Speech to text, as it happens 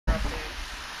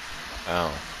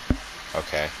Oh.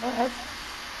 Okay. What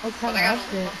But kind I got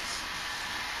of a loot update? box.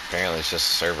 Apparently it's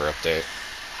just a server update.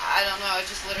 I don't know, it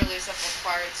just literally said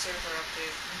required server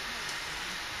update.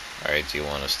 Alright, do you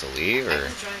want us to leave, I or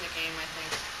can join the game, I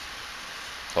think.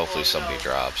 hopefully Well, somebody no.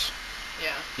 drops?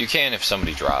 Yeah. You can if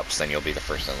somebody drops, then you'll be the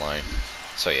first in line.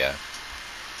 So yeah,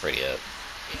 ready up.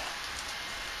 Yeah.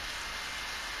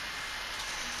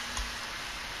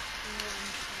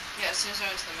 Yeah, as soon as I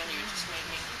went to the menu, it just made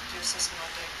me do a system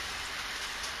update.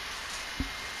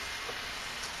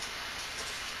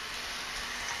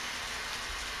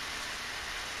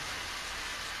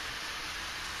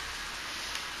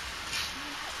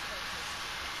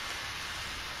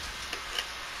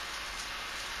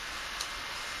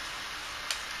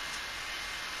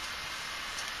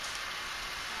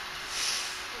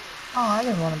 Oh, I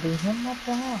didn't want to be him. What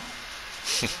the hell?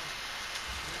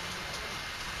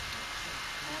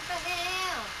 What the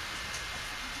hell?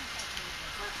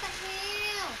 What the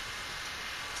hell?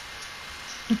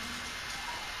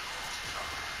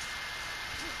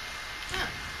 Huh.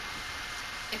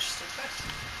 Interesting question.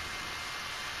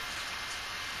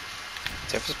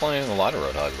 Tiff is playing a lot of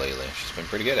Roadhog lately. She's been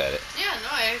pretty good at it. Yeah, no,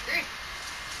 I agree.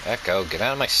 Echo, get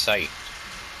out of my sight.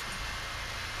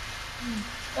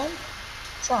 I'm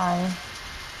trying.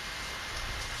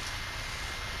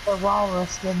 The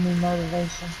walrus gave me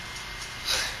motivation.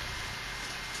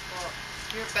 Well,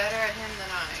 you're better at him than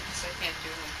I, because I can't do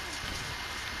him.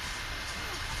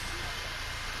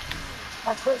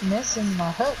 I quit missing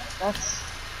my hook. That's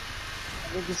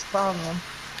the biggest problem.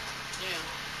 Yeah.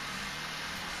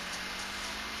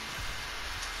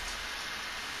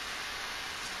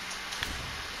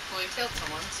 Well, he killed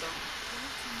someone, so...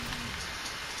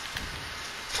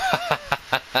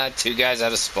 Two guys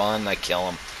out of spawn, I kill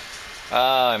them.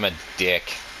 Oh, I'm a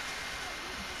dick.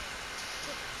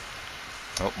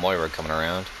 Oh, Moira coming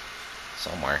around.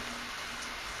 Somewhere.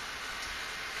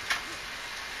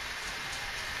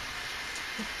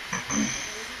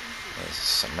 There's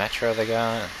some Metro they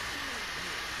got.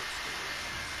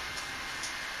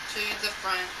 To the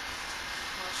front.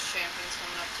 Well, champion's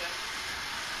coming up too.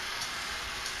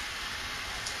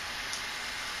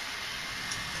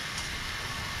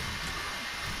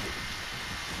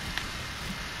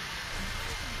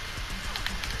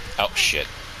 Oh, shit.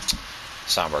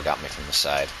 Sombra got me from the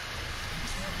side.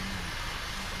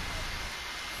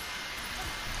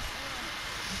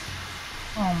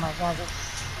 Oh my god,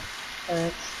 this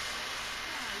hurts.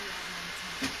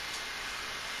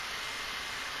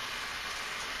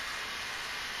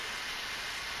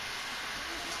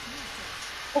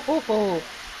 Oh,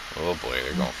 Oh boy,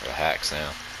 they're going for the hacks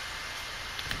now.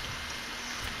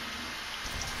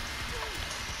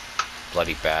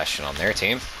 Bloody Bastion on their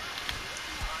team.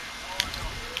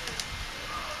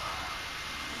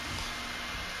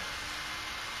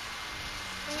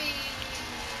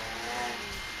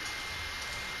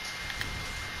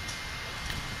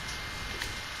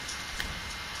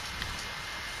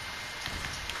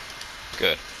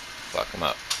 Good. Fuck them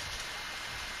up.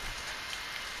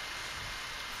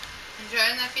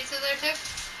 Enjoying that pizza there,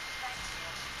 Tiff?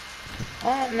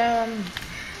 no, I'm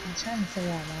trying to figure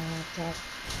out my laptop.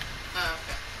 Oh,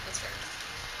 okay. That's fair.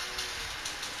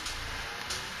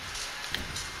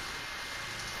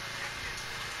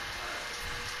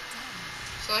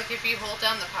 So, like, if you hold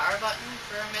down the power button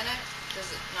for a minute,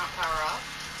 does it not power off?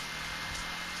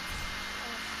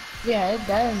 Yeah, it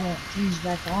does. It comes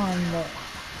back on, but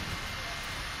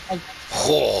like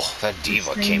Oh, that the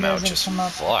diva screen came out doesn't just come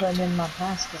up to fucked. put in my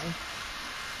passcode.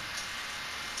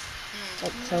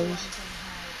 Like toes.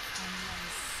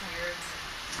 Weird.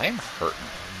 I am hurting.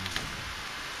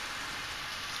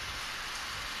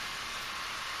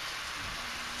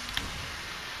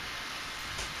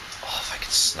 Oh, if I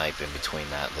could snipe in between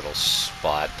that little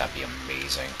spot, that'd be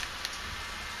amazing.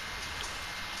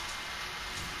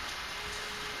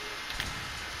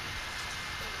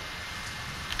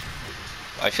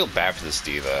 I feel bad for this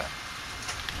diva.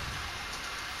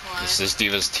 Why? This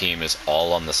diva's team is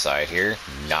all on the side here,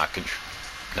 not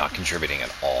contributing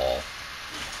at all,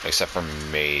 except for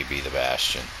maybe the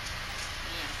Bastion,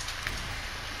 Yeah.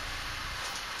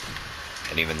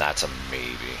 and even that's a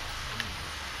maybe.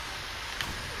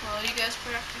 Well, you guys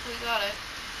practically got it.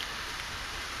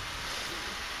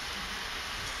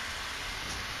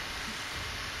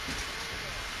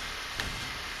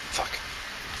 Fuck.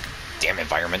 Damn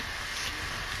environment.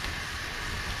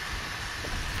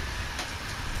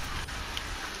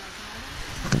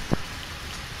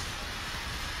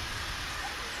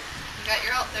 You got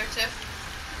your ult there, Tiff.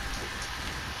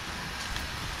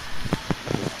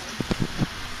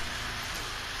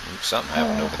 Ooh, something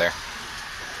happened over there.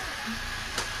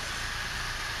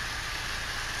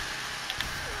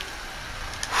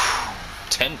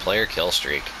 10-player kill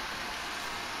streak.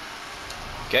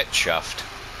 Get chuffed.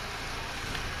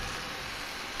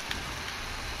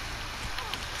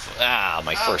 Ah,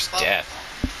 my first fuck. death.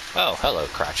 Oh, hello,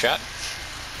 crotch shot.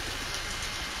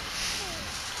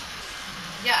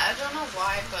 Yeah, I don't know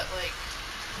why, but like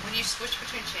when you switch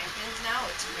between champions now,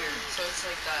 it's weird. So it's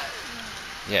like that.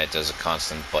 Yeah, it does a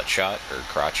constant butt shot or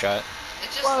crotch shot.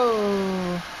 It just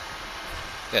Whoa.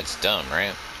 Yeah, it's dumb,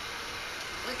 right?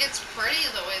 like it's pretty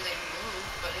the way they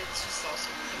move, but it's just also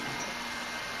weird.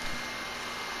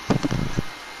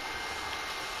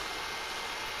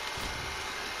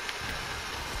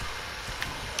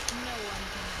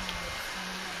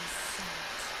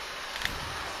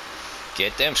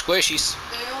 Get them squishies.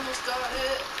 They almost got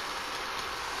it.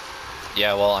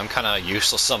 Yeah, well, I'm kind of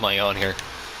useless on my own here.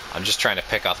 I'm just trying to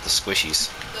pick off the squishies.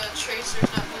 The tracer's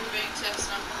not moving, Tiff's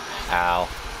not moving. Ow.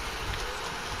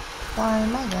 Sorry,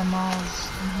 my grandma's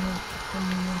in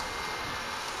here.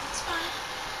 It's fine.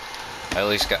 I at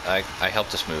least got. I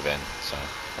helped us move in, so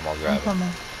I'm all I'm grabbing.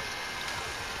 coming.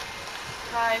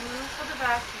 Hi, move for the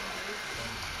vacuum, dude.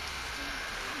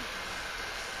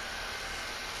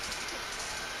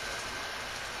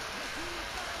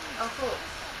 Oh, cool.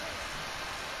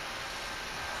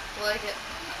 Like it.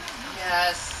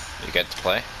 Yes. You get to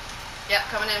play? Yep,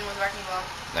 coming in with wrecking ball.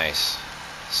 Nice.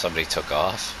 Somebody took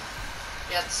off.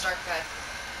 Yeah, the Stark guy.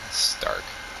 Stark.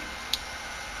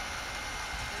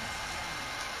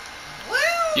 Woo!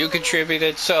 You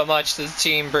contributed so much to the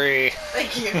team, Bree.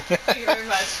 Thank you. Thank you very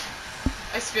much.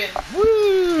 I spin.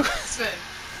 Woo! Spin.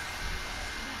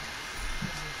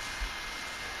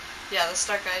 Yeah, the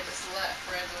Stark guy just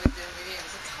left randomly at the end of the game.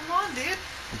 It's like, come on, dude.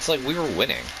 It's like we were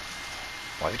winning.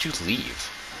 Why would you leave?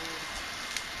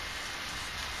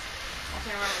 I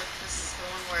can't remember if this is the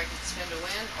one where I can spin to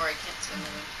win or I can't spin to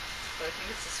win. But I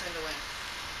think it's the spin to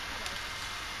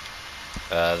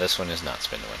win. This one is not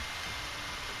spin to win.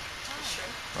 You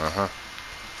sure? Uh-huh.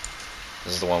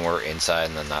 This is the one where we're inside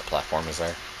and then that platform is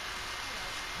there.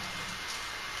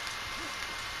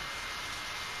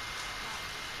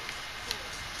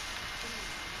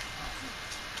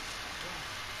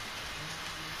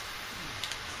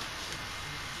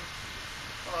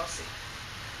 Well, I'll see.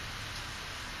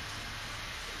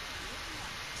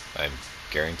 I'm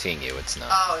guaranteeing you it's not.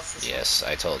 Oh, it's this Yes,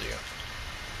 I told you.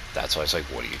 That's why I was like,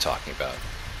 what are you talking about?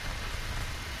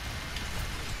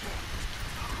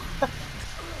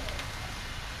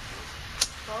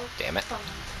 one. Damn it.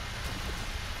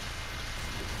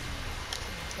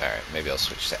 Alright, maybe I'll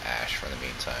switch to Ash for the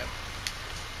meantime.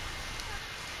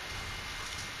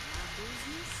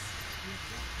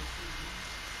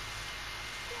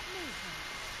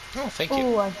 Oh, thank you.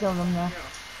 Oh, I killed him there. Yeah.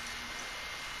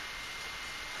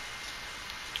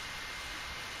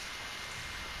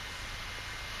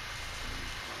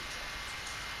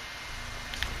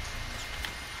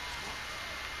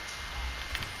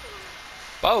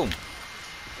 Boom!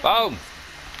 Boom!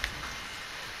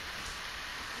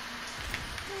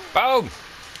 Boom!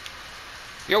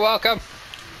 You're welcome!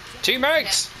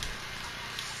 Teammates!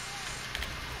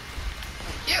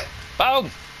 You. Boom!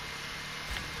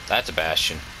 That's a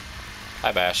Bastion.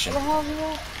 Hi, Bastion. What the hell is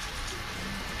that?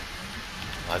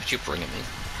 Why would you bring him in?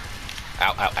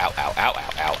 Ow, ow, ow, ow, ow,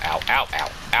 ow, ow, ow, ow, ow,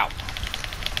 ow.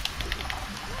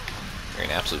 You're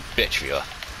an absolute bitch, Vila.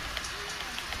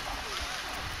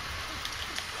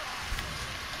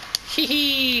 Hee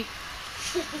hee!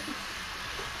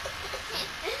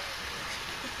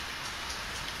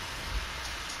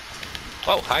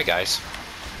 Oh, hi guys.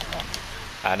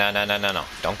 No.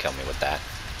 Don't kill me with that.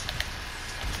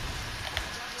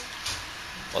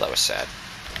 Well, that was sad.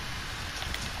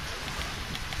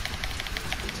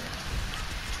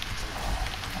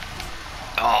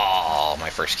 Oh, my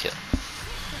first kill.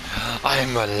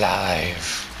 I'm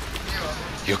alive. You're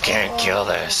welcome. You can't kill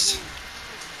this.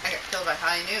 I got killed by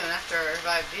high noon after I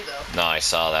revived you, though. No, I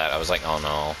saw that. I was like, oh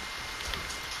no.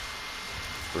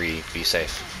 Bree, be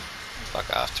safe.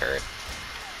 Fuck off, turret.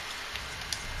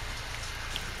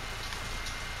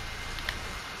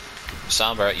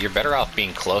 Sombra, you're better off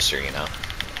being closer, you know.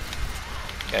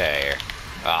 Get out of here.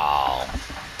 Oh,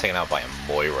 taken out by a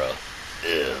Moira.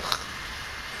 Ugh.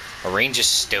 A range is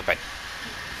stupid.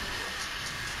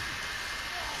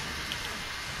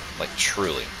 Like,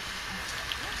 truly.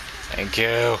 Thank you.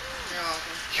 You're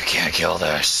welcome. You can't kill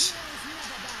this.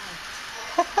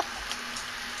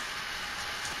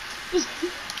 Just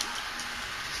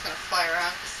gonna fly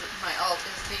around because my ult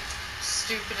is the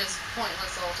stupidest,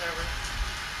 pointless ult ever.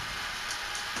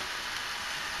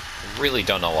 Really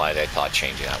don't know why they thought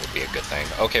changing that would be a good thing.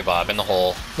 Okay, Bob, in the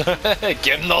hole.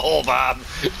 Get in the hole, Bob.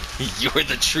 You're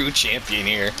the true champion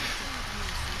here.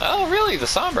 Oh, really? The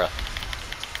Sombra.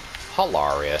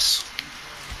 Hilarious.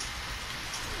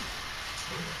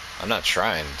 I'm not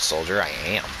trying, soldier. I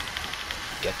am.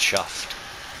 Get chuffed.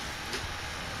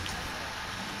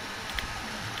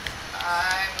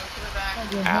 I moved to the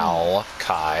back. Ow,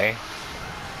 Kai.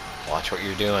 Watch what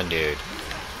you're doing, dude.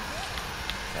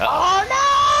 Uh-oh.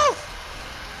 Oh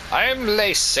no! I'm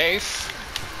lay safe.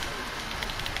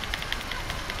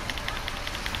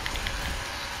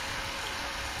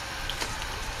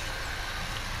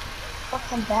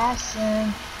 Fucking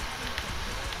Bastion.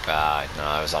 No,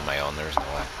 I was on my own. There's no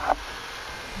way.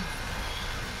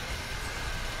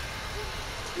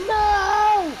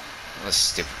 No! This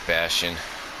stupid Bastion.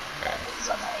 Okay. It's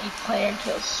on an 8-player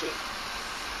kill streak.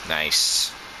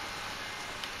 Nice.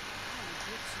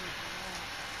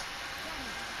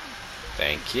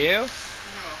 Thank you.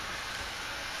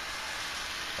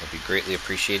 I'd be greatly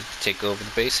appreciated to take over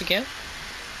the base again.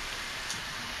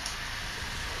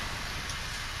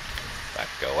 Back,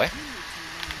 go away.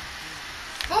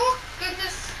 Oh,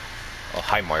 goodness. Oh,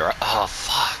 hi, Moira. Oh,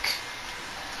 fuck.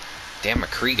 Damn,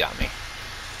 McCree got me.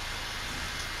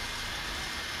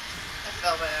 I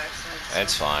fell by accident. So.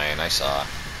 That's fine, I saw.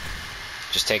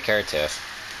 Just take care of Tiff.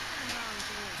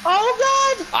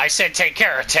 Oh god! I said take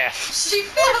care of Tiff! She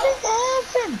What fell! just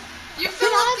happened? You Did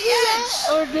fell I off do the that? edge!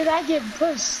 Or did I get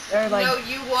pushed? Or like... No,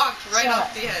 you walked right shot.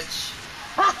 off the edge.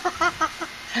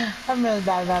 I'm really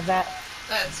bad about that.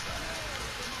 That's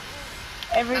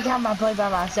fine. Every time I play by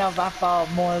myself, I fall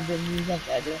more than you think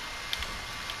I do.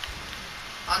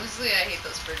 Honestly, I hate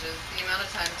those bridges. The amount of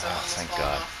times I've almost thank fallen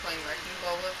God. off playing Wrecking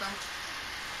Ball with them.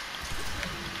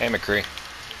 Hey, McCree.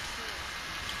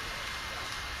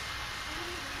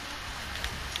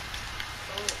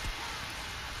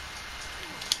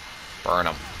 Burn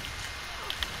him.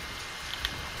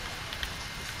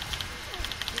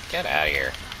 Get out of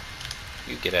here.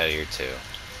 You get out of here, too.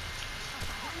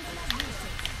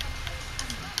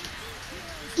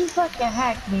 You fucking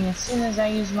hacked me as soon as I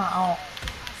used my ult.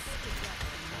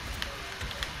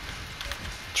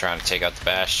 Trying to take out the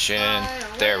Bastion.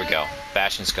 There we go.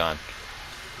 Bastion's gone.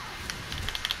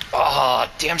 Oh,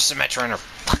 damn Symmetra and her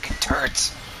fucking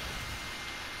turrets.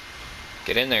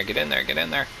 Get in there, get in there, get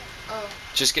in there. Oh,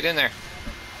 Just get in there.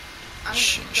 I'm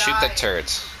Shoot gonna the die.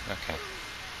 turrets. Okay.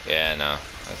 Yeah, no.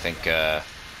 I think,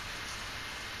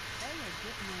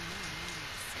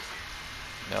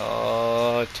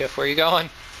 no, Tiff, where you going?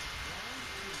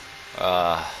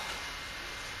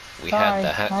 We had Sorry,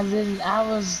 that. I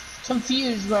was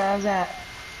confused where I was at.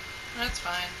 That's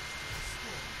fine.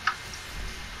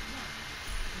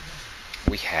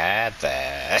 We had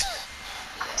that.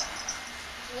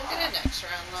 We'll get it next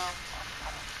round, though.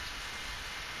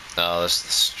 Oh, this is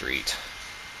the street.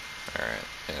 Alright,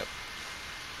 yep.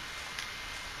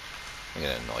 I'm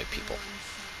gonna annoy people.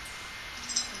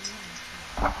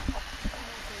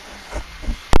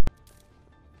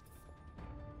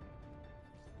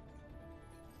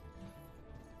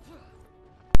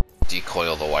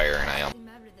 Decoil the wire and I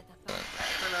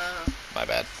my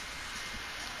bad.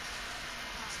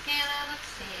 Scan out of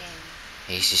scene.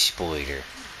 He's a spoiler. Ew.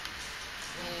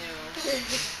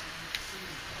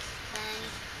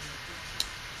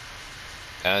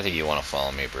 I don't think you want to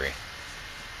follow me, Bree.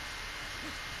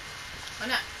 Why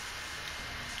not?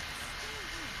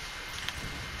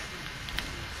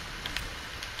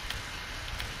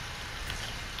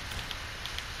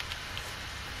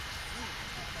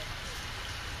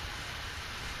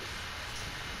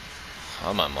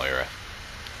 Come on, Moira.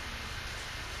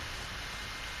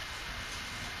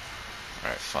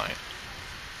 Alright, fine.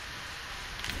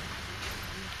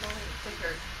 Oh, they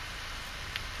hurt.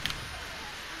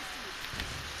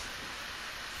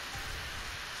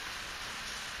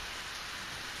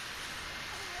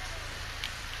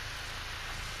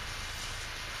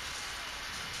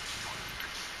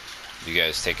 You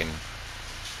guys taking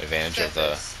advantage of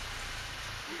the... Surface.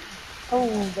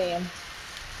 Oh, damn.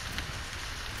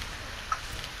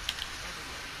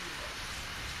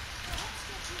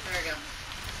 There we go.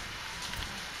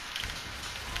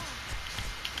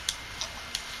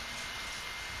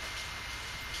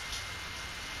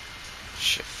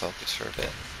 Shit, focus for a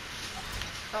bit.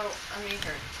 Oh, I'm being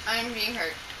hurt. I'm being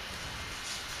hurt.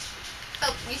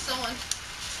 Help me, someone.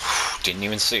 Didn't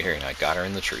even see her and I got her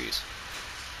in the trees.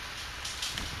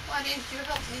 Why didn't you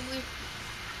help me leave?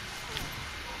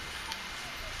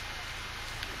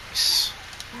 Nice.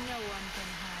 No one can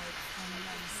hide from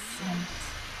my scent.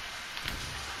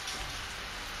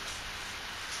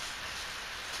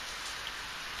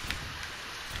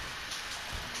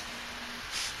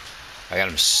 I got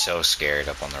him so scared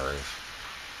up on the roof.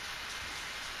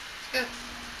 Good.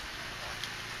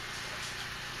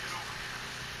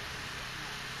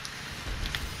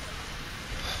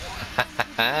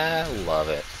 Love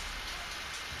it.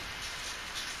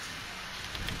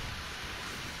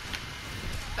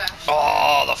 Bash.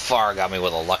 Oh, the far got me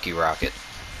with a lucky rocket.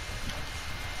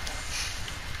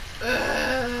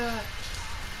 Ugh.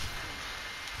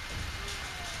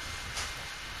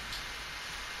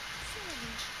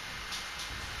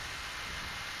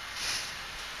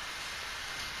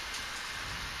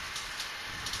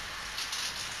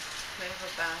 They have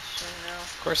a bastion now.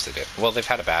 Of course they do. Well, they've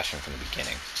had a bastion from the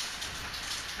beginning.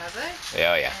 Have they?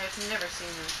 Yeah, oh yeah. I've never seen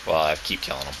them. Well, I keep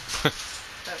killing them.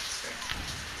 That's fair.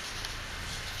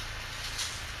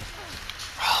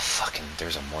 Oh, fucking,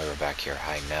 there's a Moira back here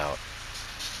hiding out.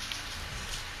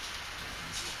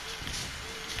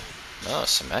 No,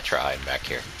 Symmetra hiding back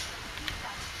here.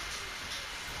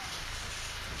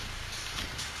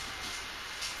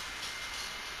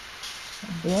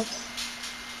 Bitch.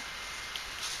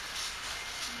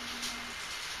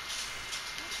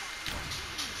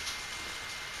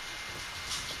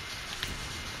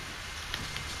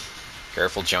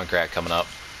 Careful, Junkrat coming up.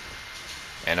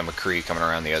 And a McCree coming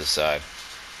around the other side.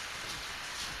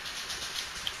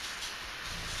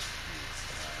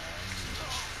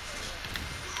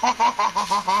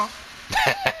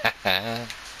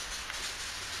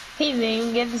 He didn't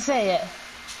even get to say it.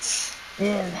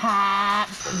 It's hot.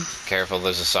 Careful,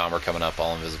 there's a Sombra coming up,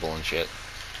 all invisible and shit.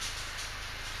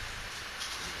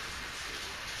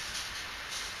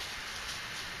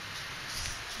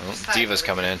 Oh, Diva's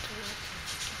coming in.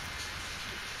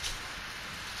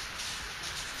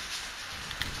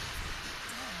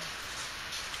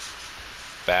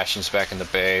 Bastion's back in the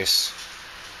base.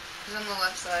 He's on the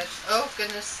left side. Oh,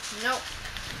 goodness. Nope.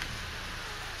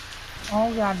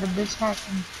 Oh god, the bitch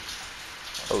hacking.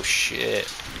 Oh shit.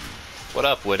 What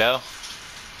up, Widow?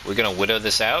 We're gonna Widow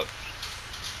this out?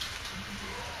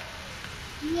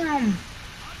 Yum. No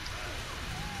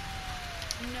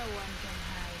one can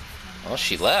hide from Oh,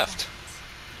 she my left. sight.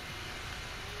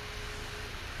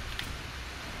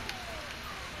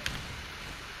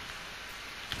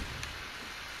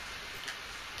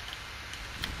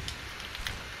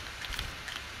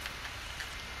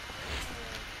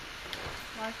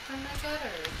 Why couldn't I get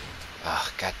her?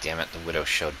 Ah, god damn it, the Widow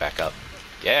showed back up.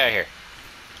 Get out of here.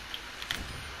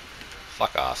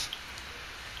 Fuck off.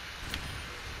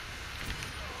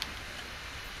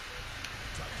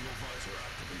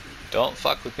 Don't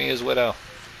fuck with me as Widow.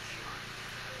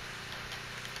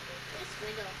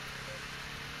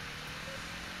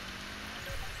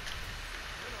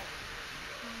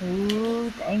 Ooh,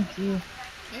 thank you.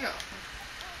 Yeah.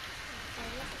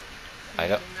 I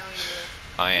don't. didn't know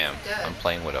you I am. Dead. I'm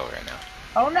playing Widow right now.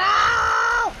 Oh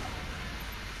no!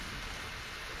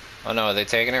 Oh no, are they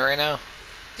taking it right now?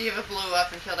 Diva blew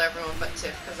up and killed everyone but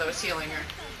Tiff because I was healing her.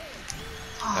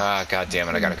 Ah, god damn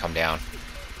it, I gotta come down.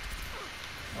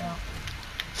 Yeah.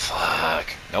 Fuck.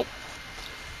 Nope.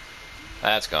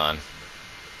 That's gone.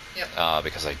 Yep.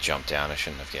 Because I jumped down, I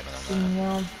shouldn't have given them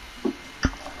Yeah.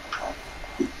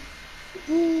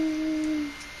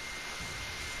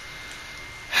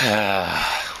 that.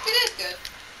 You did good.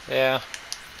 Yeah.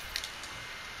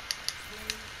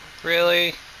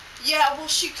 Really? Yeah, well,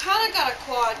 she kind of got a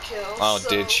quad kill. Oh, so-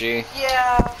 did she?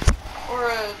 Yeah. Or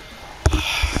a.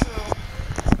 So.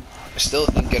 I still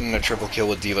think getting a triple kill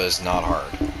with Diva is not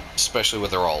hard. Especially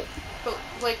with her ult. But,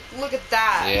 like, look at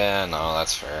that. Yeah, no,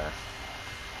 that's fair.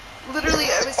 Literally,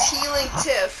 I was healing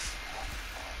Tiff.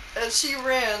 And she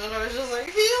ran, and I was just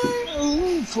like,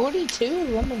 healing! Ooh, 42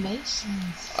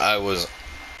 eliminations. I was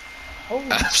Holy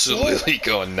shit. absolutely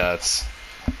going nuts.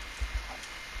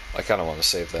 I kind of want to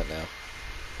save that now.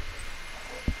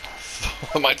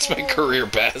 Mine's my career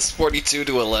best, 42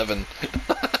 to 11.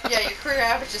 Yeah, your career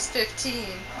average is 15.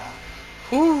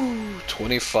 Woo!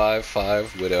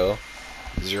 25-5 Widow,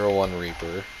 0-1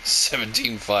 Reaper,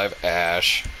 17-5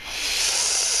 Ash.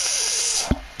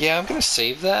 Yeah, I'm gonna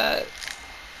save that.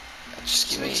 Just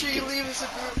Just give make me. sure you leave us a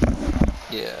group.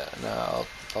 Yeah, no,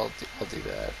 I'll do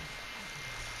that.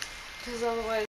 Because otherwise.